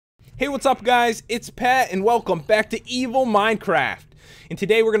Hey, what's up guys? It's Pat and welcome back to Evil Minecraft. And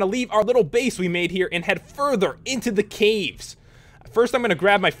today we're going to leave our little base we made here and head further into the caves. First I'm going to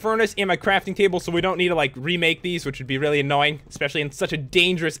grab my furnace and my crafting table so we don't need to like remake these, which would be really annoying, especially in such a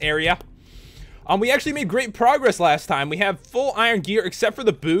dangerous area. We actually made great progress last time. We have full iron gear except for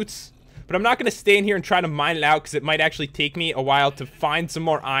the boots. But I'm not going to stay in here and try to mine it out because it might actually take me a while to find some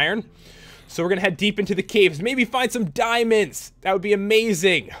more iron. So we're going to head deep into the caves. Maybe find some diamonds. That would be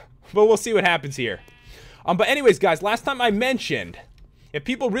amazing. But we'll see what happens here. But anyways, guys, last time I mentioned, if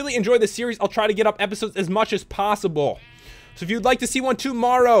people really enjoy this series, I'll try to get up episodes as much as possible. So if you'd like to see one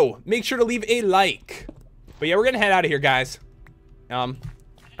tomorrow, make sure to leave a like. But yeah, we're going to head out of here, guys.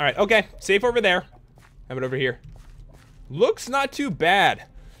 Alright, okay. Safe over there. Have it over here. Looks not too bad.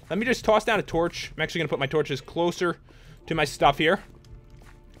 Let me just toss down a torch. I'm actually going to put my torches closer to my stuff here.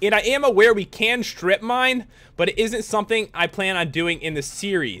 And I am aware we can strip mine, but it isn't something I plan on doing in the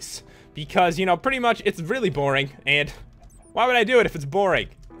series. Because, you know, pretty much it's really boring. And why would I do it if it's boring?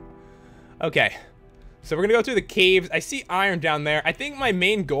 Okay. So we're going to go through the caves. I see iron down there. I think my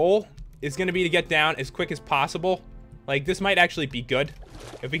main goal is going to be to get down as quick as possible. Like, this might actually be good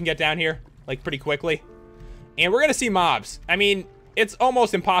if we can get down here, like, pretty quickly. And we're going to see mobs. I mean, it's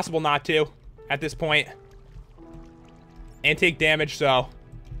almost impossible not to at this point. And take damage, so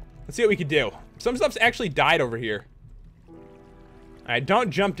let's see what we can do. Some stuff's actually died over here. Alright,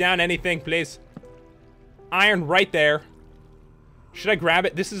 don't jump down anything, please. Iron right there. Should I grab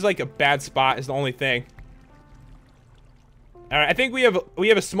it? This is like a bad spot is the only thing. Alright, I think we have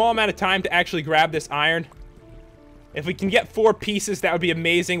a small amount of time to actually grab this iron. If we can get 4 pieces, that would be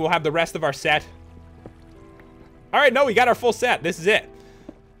amazing. We'll have the rest of our set. Alright, no, we got our full set. This is it.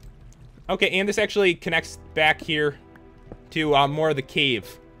 Okay, and this actually connects back here to more of the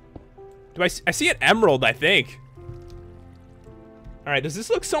cave. I see an emerald, I think. Alright, does this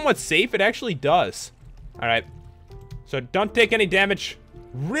look somewhat safe? It actually does. Alright. So don't take any damage.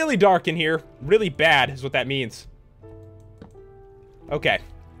 Really dark in here. Really bad is what that means. Okay.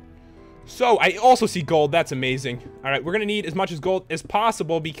 So, I also see gold. That's amazing. Alright, we're going to need as much as gold as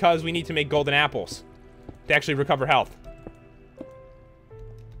possible because we need to make golden apples to actually recover health.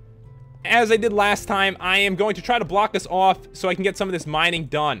 As I did last time, I am going to try to block this off so I can get some of this mining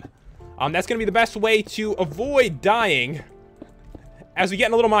done. That's going to be the best way to avoid dying as we get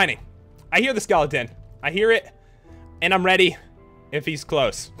in a little mining. I hear the skeleton. I hear it, and I'm ready if he's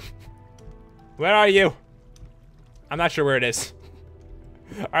close. Where are you? I'm not sure where it is.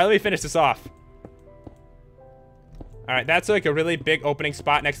 Alright, let me finish this off. Alright, that's like a really big opening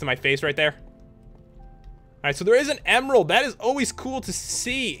spot next to my face right there. Alright, so there is an emerald. That is always cool to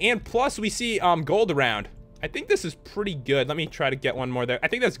see. And plus, we see gold around. I think this is pretty good. Let me try to get one more there. I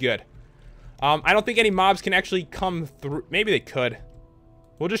think that's good. I don't think any mobs can actually come through. Maybe they could.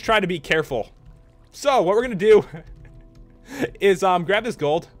 We'll just try to be careful. So, what we're going to do is grab this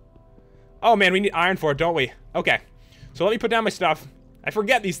gold. Oh, man, we need iron for it, don't we? Okay. So, let me put down my stuff. I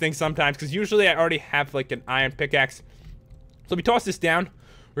forget these things sometimes because usually I already have, like, an iron pickaxe. So, let me toss this down.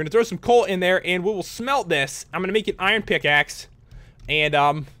 We're going to throw some coal in there, and we will smelt this. I'm going to make an iron pickaxe. And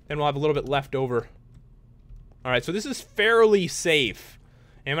then we'll have a little bit left over. Alright, so this is fairly safe.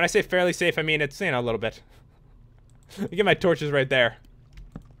 And when I say fairly safe, I mean it's, you know, a little bit. Let me get my torches right there.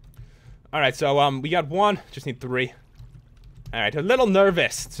 Alright, so, we got 1. Just need 3. Alright, a little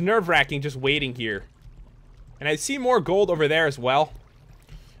nervous. It's nerve-wracking just waiting here. And I see more gold over there as well.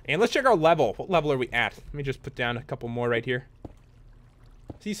 And let's check our level. What level are we at? Let me just put down a couple more right here.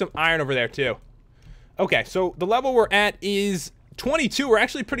 See some iron over there, too. Okay, so the level we're at is 22. We're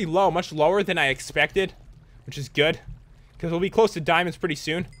actually pretty low. Much lower than I expected. Which is good. Because we'll be close to diamonds pretty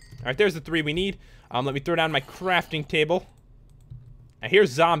soon. Alright, there's the 3 we need. Let me throw down my crafting table. I hear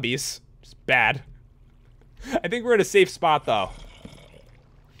zombies. It's bad. I think we're in a safe spot, though.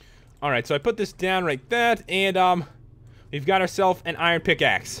 Alright, so I put this down like that. And, we've got ourselves an iron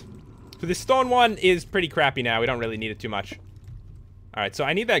pickaxe. So this stone one is pretty crappy now. We don't really need it too much. Alright, so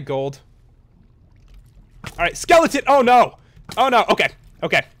I need that gold. Alright, skeleton! Oh, no! Oh, no. Okay.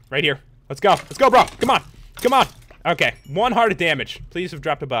 Okay. Right here. Let's go. Let's go, bro. Come on. Come on. Okay. 1 heart of damage. Please have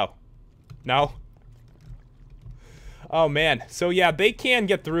dropped a bow. No? Oh, man. So, yeah, they can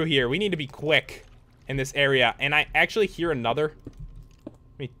get through here. We need to be quick in this area. And I actually hear another.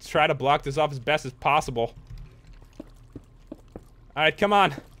 Let me try to block this off as best as possible. Alright, come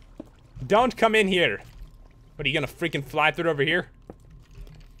on. Don't come in here. What, are you gonna freaking fly through over here?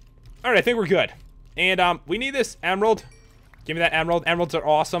 Alright, I think we're good. And, we need this emerald. Give me that emerald. Emeralds are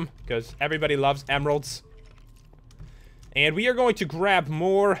awesome, because everybody loves emeralds. And we are going to grab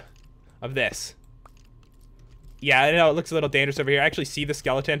more of this. Yeah, I know it looks a little dangerous over here. I actually see the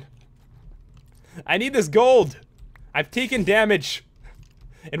skeleton. I need this gold. I've taken damage.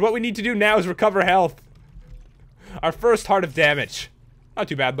 And what we need to do now is recover health. Our first heart of damage. Not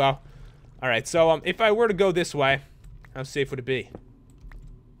too bad, though. Alright, so if I were to go this way, how safe would it be?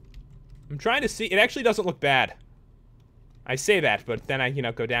 I'm trying to see. It actually doesn't look bad. I say that, but then I,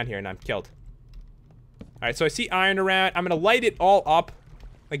 go down here and I'm killed. Alright, so I see iron around. I'm going to light it all up,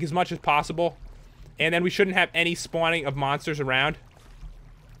 like as much as possible. And then we shouldn't have any spawning of monsters around.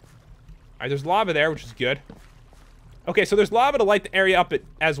 Alright, there's lava there, which is good. Okay, so there's lava to light the area up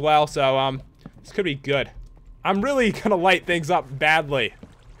as well, so this could be good. I'm really going to light things up badly.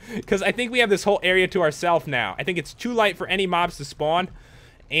 Because I think we have this whole area to ourselves now. I think it's too light for any mobs to spawn.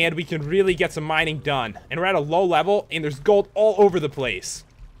 And we can really get some mining done. And we're at a low level, and there's gold all over the place.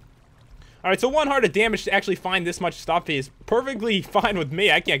 Alright, so 1 heart of damage to actually find this much stuff is perfectly fine with me.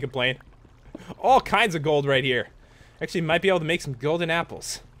 I can't complain. All kinds of gold right here. Actually, might be able to make some golden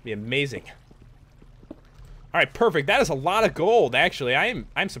apples. Be amazing. Alright, perfect. That is a lot of gold, actually.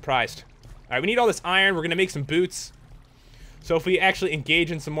 I'm surprised. Alright, we need all this iron. We're gonna make some boots. So if we actually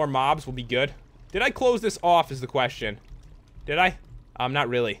engage in some more mobs, we'll be good. Did I close this off is the question. Did I? Not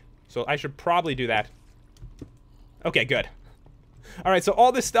really. So I should probably do that. Okay, good. Alright, so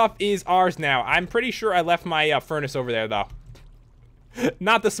all this stuff is ours now. I'm pretty sure I left my furnace over there, though.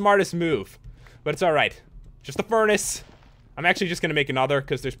 Not the smartest move. But it's alright. Just a furnace. I'm actually just gonna make another,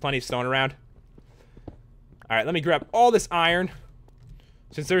 because there's plenty of stone around. Alright, let me grab all this iron.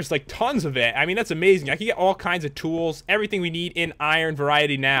 Since there's, like, tons of it. I mean, that's amazing. I can get all kinds of tools. Everything we need in iron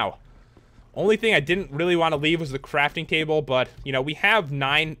variety now. Only thing I didn't really want to leave was the crafting table, but, we have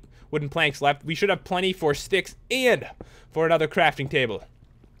 9 wooden planks left. We should have plenty for sticks and for another crafting table.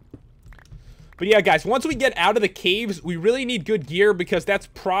 But yeah, guys, once we get out of the caves, we really need good gear because that's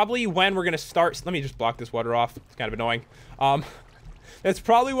probably when we're going to start. Let me just block this water off. It's kind of annoying. That's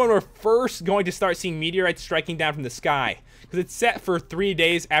probably when we're first going to start seeing meteorites striking down from the sky. Because it's set for 3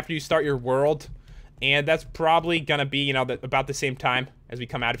 days after you start your world. And that's probably going to be, about the same time as we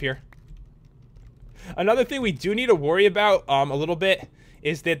come out of here. Another thing we do need to worry about a little bit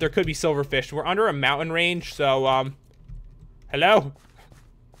is that there could be silverfish. We're under a mountain range, so, hello?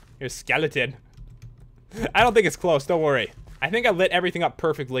 Here's a skeleton. I don't think it's close, don't worry. I think I lit everything up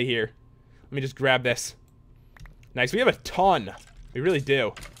perfectly here. Let me just grab this. Nice, we have a ton. We really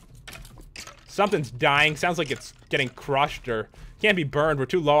do. Something's dying. Sounds like it's getting crushed or can't be burned. We're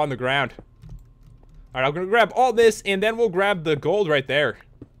too low on the ground. Alright, I'm gonna grab all this and then we'll grab the gold right there.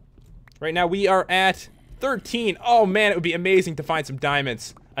 Right now we are at 13. Oh man, it would be amazing to find some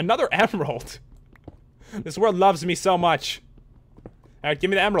diamonds. Another emerald. This world loves me so much. Alright, give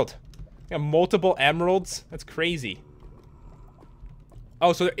me the emerald. I got multiple emeralds. That's crazy.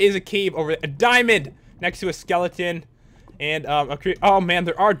 Oh, so there is a cave over there. A diamond next to a skeleton. And oh man,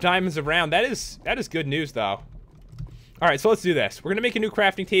 there are diamonds around. That is good news though. Alright, so let's do this. We're gonna make a new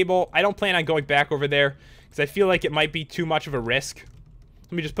crafting table. I don't plan on going back over there because I feel like it might be too much of a risk.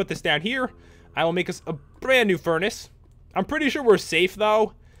 Let me just put this down here. I will make us a brand new furnace. I'm pretty sure we're safe,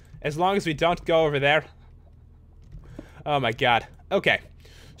 though. As long as we don't go over there. Oh, my God. Okay.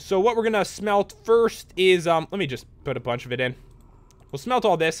 So what we're going to smelt first is... let me just put a bunch of it in. We'll smelt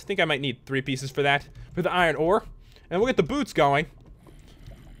all this. I think I might need 3 pieces for that. For the iron ore. And we'll get the boots going.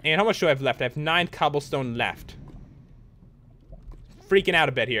 And how much do I have left? I have 9 cobblestone left. Freaking out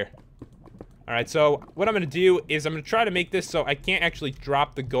a bit here. Alright, so what I'm going to do is I'm going to try to make this so I can't actually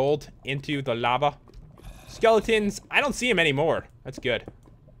drop the gold into the lava. Skeletons, I don't see them anymore. That's good.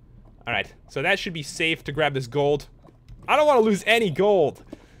 Alright, so that should be safe to grab this gold. I don't want to lose any gold.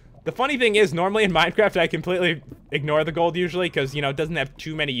 The funny thing is, normally in Minecraft, I completely ignore the gold usually because, it doesn't have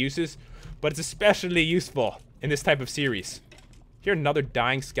too many uses. But it's especially useful in this type of series. Here, another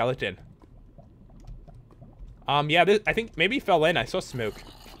dying skeleton. Yeah, I think maybe he fell in. I saw smoke.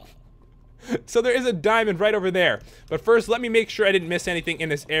 So there is a diamond right over there. But first, let me make sure I didn't miss anything in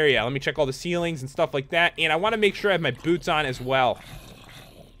this area. Let me check all the ceilings and stuff like that. And I want to make sure I have my boots on as well.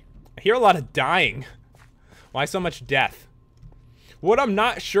 I hear a lot of dying. Why so much death? What I'm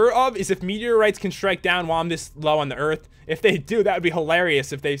not sure of is if meteorites can strike down while I'm this low on the earth. If they do, that would be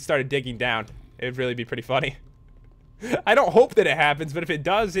hilarious if they started digging down. It would really be pretty funny. I don't hope that it happens, but if it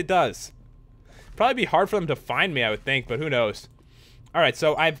does, it does. Probably be hard for them to find me, I would think, but who knows. Alright,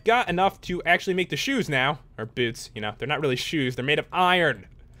 so I've got enough to actually make the shoes now. Or boots, they're not really shoes. They're made of iron.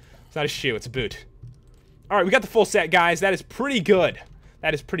 It's not a shoe, it's a boot. Alright, we got the full set, guys. That is pretty good.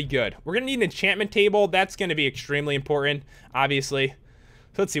 That is pretty good. We're going to need an enchantment table. That's going to be extremely important, obviously.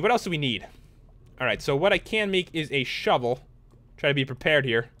 So let's see, what else do we need? Alright, so what I can make is a shovel. Try to be prepared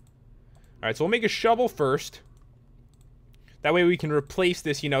here. Alright, so we'll make a shovel first. That way we can replace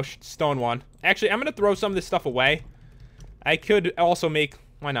this, you know, stone one. Actually, I'm gonna throw some of this stuff away. I could also make...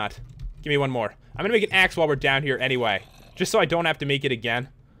 Why not? Give me one more. I'm gonna make an axe while we're down here anyway. Just so I don't have to make it again.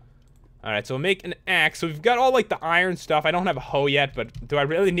 Alright, so we'll make an axe. So we've got all, like, the iron stuff. I don't have a hoe yet, but do I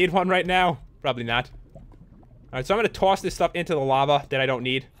really need one right now? Probably not. Alright, so I'm gonna toss this stuff into the lava that I don't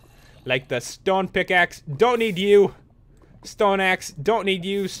need. Like the stone pickaxe, don't need you. Stone axe, don't need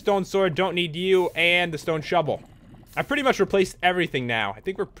you. Stone sword, don't need you. And the stone shovel. I've pretty much replaced everything now. I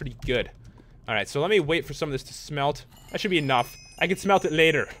think we're pretty good. Alright, so let me wait for some of this to smelt. That should be enough. I can smelt it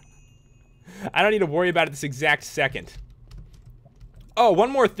later. I don't need to worry about it this exact second. Oh,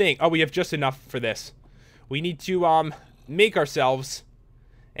 one more thing. Oh, we have just enough for this. We need to, make ourselves...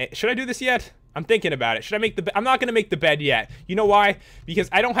 Should I do this yet? I'm thinking about it. Should I make the bed? I'm not going to make the bed yet. You know why? Because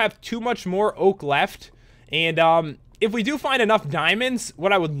I don't have too much more oak left. And, if we do find enough diamonds,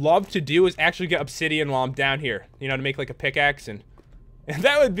 what I would love to do is actually get obsidian while I'm down here. You know, to make, like, a pickaxe. And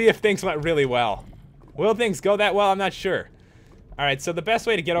that would be if things went really well. Will things go that well? I'm not sure. Alright, so the best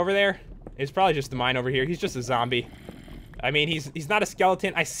way to get over there is probably just the mine over here. He's just a zombie. I mean, he's not a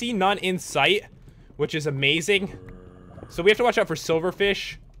skeleton. I see none in sight, which is amazing. So we have to watch out for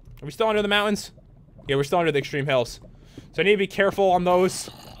silverfish. Are we still under the mountains? Yeah, we're still under the extreme hills. So I need to be careful on those.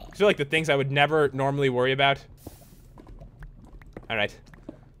 I feel like the things I would never normally worry about. Alright.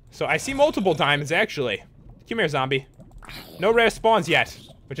 So I see multiple diamonds, actually. Come here, zombie. No rare spawns yet,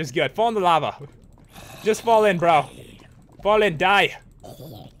 which is good. Fall in the lava. Just fall in, bro. Fall in, die.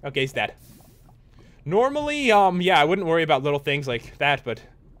 Okay, he's dead. Normally, yeah, I wouldn't worry about little things like that, but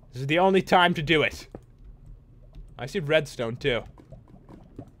this is the only time to do it. I see redstone, too.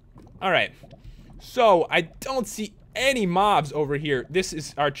 Alright. So, I don't see any mobs over here. This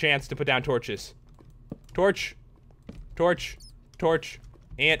is our chance to put down torches. Torch. Torch. Torch.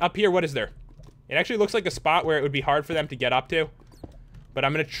 And up here, what is there? It actually looks like a spot where it would be hard for them to get up to. But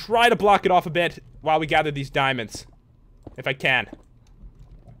I'm going to try to block it off a bit while we gather these diamonds. If I can.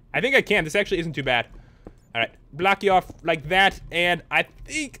 I think I can. This actually isn't too bad. Alright. Block you off like that. And I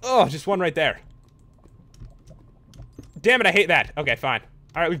think... Oh, just one right there. Damn it, I hate that. Okay, fine.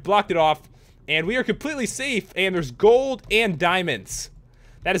 Alright, we've blocked it off. And we are completely safe. And there's gold and diamonds.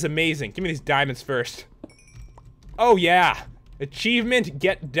 That is amazing. Give me these diamonds first. Oh, yeah. Achievement,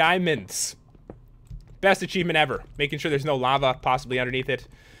 get diamonds. Best achievement ever. Making sure there's no lava possibly underneath it.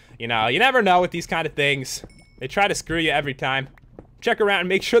 You know, you never know with these kind of things. They try to screw you every time. Check around and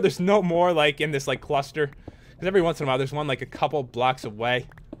make sure there's no more, like, in this, like, cluster. Because every once in a while, there's one, like, a couple blocks away.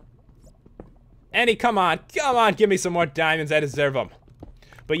 Annie, come on. Come on, give me some more diamonds. I deserve them.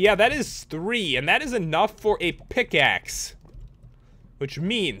 But, yeah, that is 3. And that is enough for a pickaxe. Which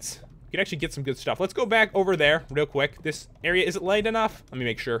means we can actually get some good stuff. Let's go back over there real quick. This area, is it light enough? Let me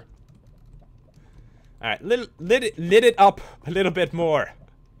make sure. Alright, lit it up a little bit more.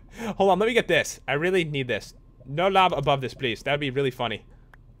 Hold on, let me get this. I really need this. No lava above this, please. That would be really funny.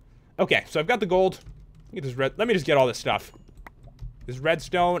 Okay, so I've got the gold. Get this red. Let me just get all this stuff. This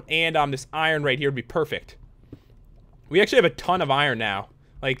redstone and this iron right here would be perfect. We actually have a ton of iron now.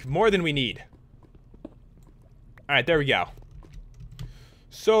 Like, more than we need. Alright, there we go.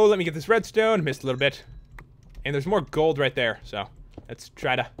 So, let me get this redstone. Missed a little bit. And there's more gold right there. So, let's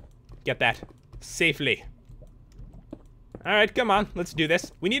try to get that safely. Alright, come on. Let's do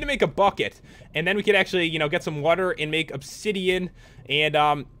this. We need to make a bucket. And then we could actually, you know, get some water and make obsidian.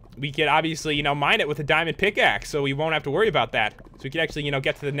 And, we could obviously, you know, mine it with a diamond pickaxe. So we won't have to worry about that. So we could actually, you know,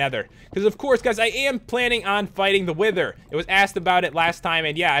 get to the nether. Because, of course, guys, I am planning on fighting the wither. It was asked about it last time.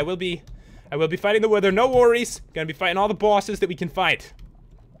 And, yeah, I will be fighting the wither. No worries. Gonna be fighting all the bosses that we can fight.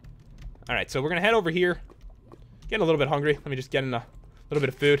 Alright, so we're gonna head over here. Getting a little bit hungry. Let me just get in a little bit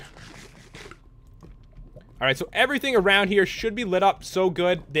of food. Alright, so everything around here should be lit up so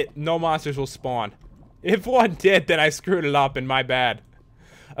good that no monsters will spawn. If one did, then I screwed it up and my bad.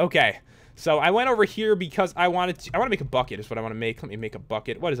 Okay, so I went over here because I want to make a bucket is what I want to make. Let me make a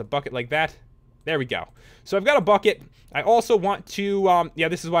bucket. What is a bucket like that? There we go. So I've got a bucket. I also want to, yeah,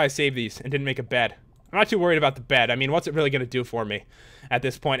 this is why I saved these and didn't make a bed. I'm not too worried about the bed. I mean, what's it really going to do for me at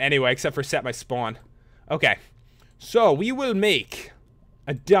this point anyway, except for set my spawn. Okay, so we will make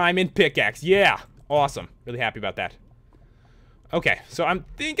a diamond pickaxe. Yeah, awesome. Really happy about that. Okay, so I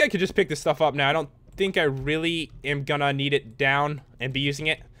think I could just pick this stuff up now. I don't think I really am gonna need it down and be using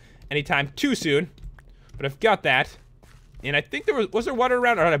it anytime too soon. But I've got that. And I think was there water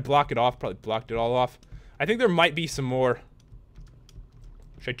around, or did I block it off? Probably blocked it all off. I think there might be some more.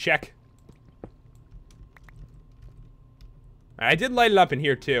 Should I check? I did light it up in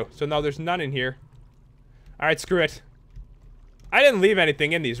here too. So no, there's none in here. Alright, screw it. I didn't leave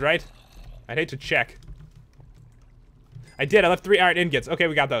anything in these, right? I'd hate to check. I did. I left 3 iron ingots. Okay,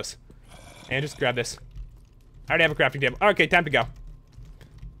 we got those. And just grab this. I already have a crafting table. Okay, time to go.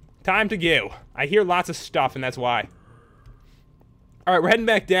 Time to go. I hear lots of stuff, and that's why. Alright, we're heading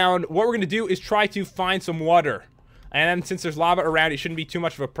back down. What we're going to do is try to find some water. And then since there's lava around, it shouldn't be too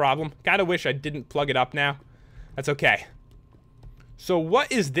much of a problem. Kind of wish I didn't plug it up now. That's okay. So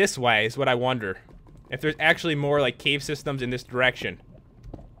what is this way is what I wonder. If there's actually more like cave systems in this direction.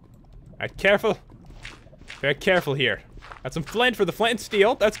 Alright, careful. Very careful here. Got some flint for the flint and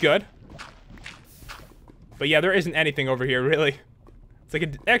steel. That's good. But yeah, there isn't anything over here, really. It's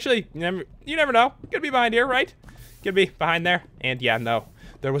like, actually, you never know. Could be behind here, right? Could be behind there. And yeah, no.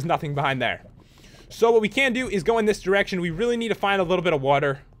 There was nothing behind there. So what we can do is go in this direction. We really need to find a little bit of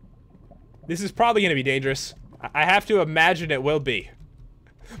water. This is probably going to be dangerous. I have to imagine it will be.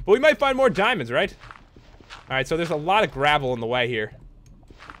 But we might find more diamonds, right? Alright, so there's a lot of gravel in the way here.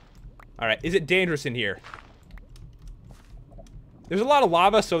 Alright, is it dangerous in here? There's a lot of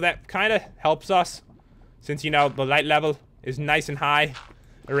lava, so that kind of helps us. Since, you know, the light level is nice and high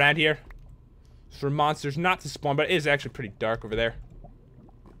around here. For monsters not to spawn, but it is actually pretty dark over there.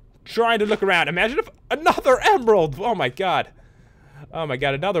 Trying to look around. Imagine if another emerald! Oh my god. Oh my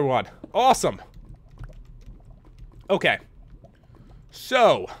god, another one. Awesome. Okay.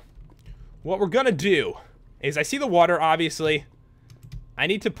 So, what we're gonna do is, I see the water, obviously. I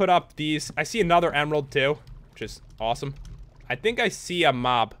need to put up these. I see another emerald, too, which is awesome. I think I see a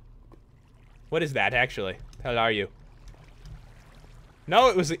mob. What is that, actually? What the hell are you? No,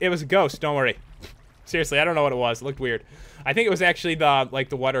 it was a ghost, don't worry. Seriously, I don't know what it was. It looked weird. I think it was actually the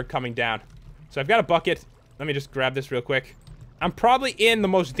water coming down. So I've got a bucket. Let me just grab this real quick. I'm probably in the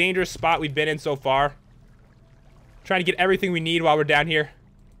most dangerous spot we've been in so far. Trying to get everything we need while we're down here.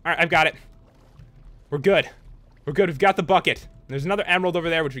 Alright, I've got it. We're good. We're good. We've got the bucket. There's another emerald over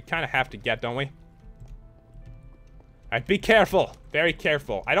there, which we kind of have to get, don't we? Alright, be careful. Very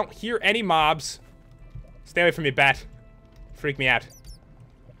careful. I don't hear any mobs. Stay away from me, bat. Freak me out.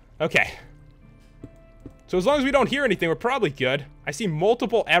 Okay. So as long as we don't hear anything, we're probably good. I see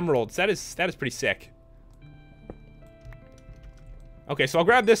multiple emeralds. That is pretty sick. Okay, so I'll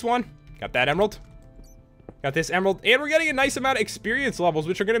grab this one. Got that emerald. Got this emerald. And we're getting a nice amount of experience levels,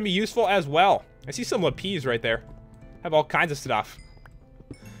 which are going to be useful as well. I see some lapis right there. Have all kinds of stuff.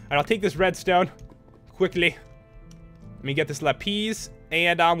 Alright, I'll take this redstone quickly. Let me get this lapis,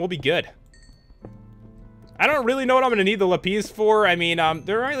 and we'll be good. I don't really know what I'm going to need the lapis for. I mean,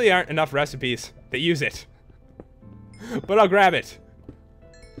 there really aren't enough recipes that use it. But I'll grab it.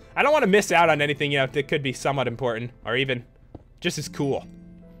 I don't want to miss out on anything, you know, that could be somewhat important, or even just as cool.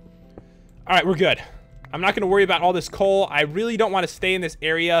 Alright, we're good. I'm not going to worry about all this coal. I really don't want to stay in this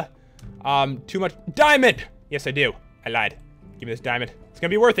area too much. Diamond! Yes, I do. I lied. Give me this diamond. It's going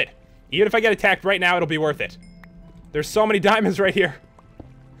to be worth it. Even if I get attacked right now, it'll be worth it. There's so many diamonds right here.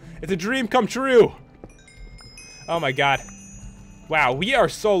 It's a dream come true. Oh my god. Wow, we are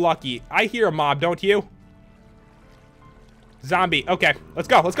so lucky. I hear a mob, don't you? Zombie. Okay, let's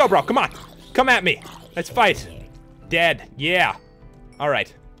go. Let's go, bro. Come on. Come at me. Let's fight. Dead. Yeah.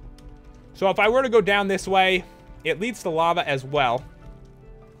 Alright. So if I were to go down this way, it leads to lava as well.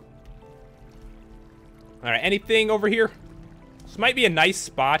 Alright, anything over here? This might be a nice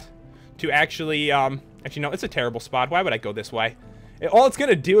spot to actually, actually, no, it's a terrible spot. Why would I go this way? All it's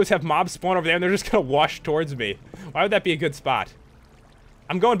gonna do is have mobs spawn over there and they're just gonna wash towards me. Why would that be a good spot?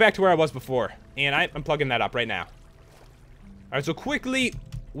 I'm going back to where I was before, and I'm plugging that up right now. Alright, so quickly,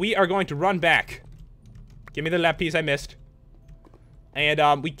 we are going to run back. Give me the lapis I missed.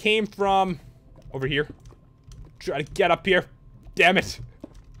 And, we came from over here. Try to get up here. Damn it.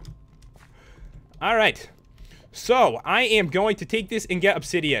 Alright. So, I am going to take this and get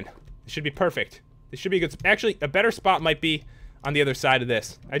obsidian. It should be perfect. This should be a good... Actually, a better spot might be on the other side of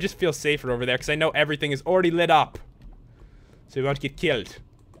this. I just feel safer over there because I know everything is already lit up. So we won't get killed.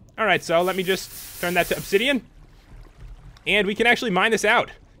 Alright, so let me just turn that to obsidian. And we can actually mine this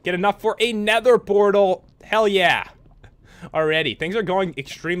out. Get enough for a nether portal. Hell yeah. Already. Things are going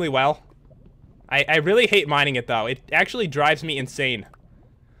extremely well. I really hate mining it, though. It actually drives me insane.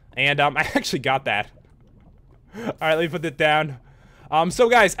 And, I actually got that. Alright, let me put that down. So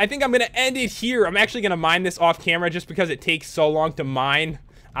guys, I think I'm gonna end it here. I'm actually gonna mine this off camera just because it takes so long to mine.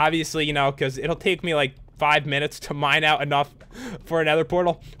 Obviously, you know, because it'll take me like 5 minutes to mine out enough for another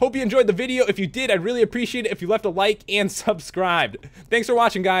portal. Hope you enjoyed the video. If you did, I'd really appreciate it if you left a like and subscribed. Thanks for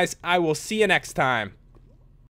watching, guys. I will see you next time.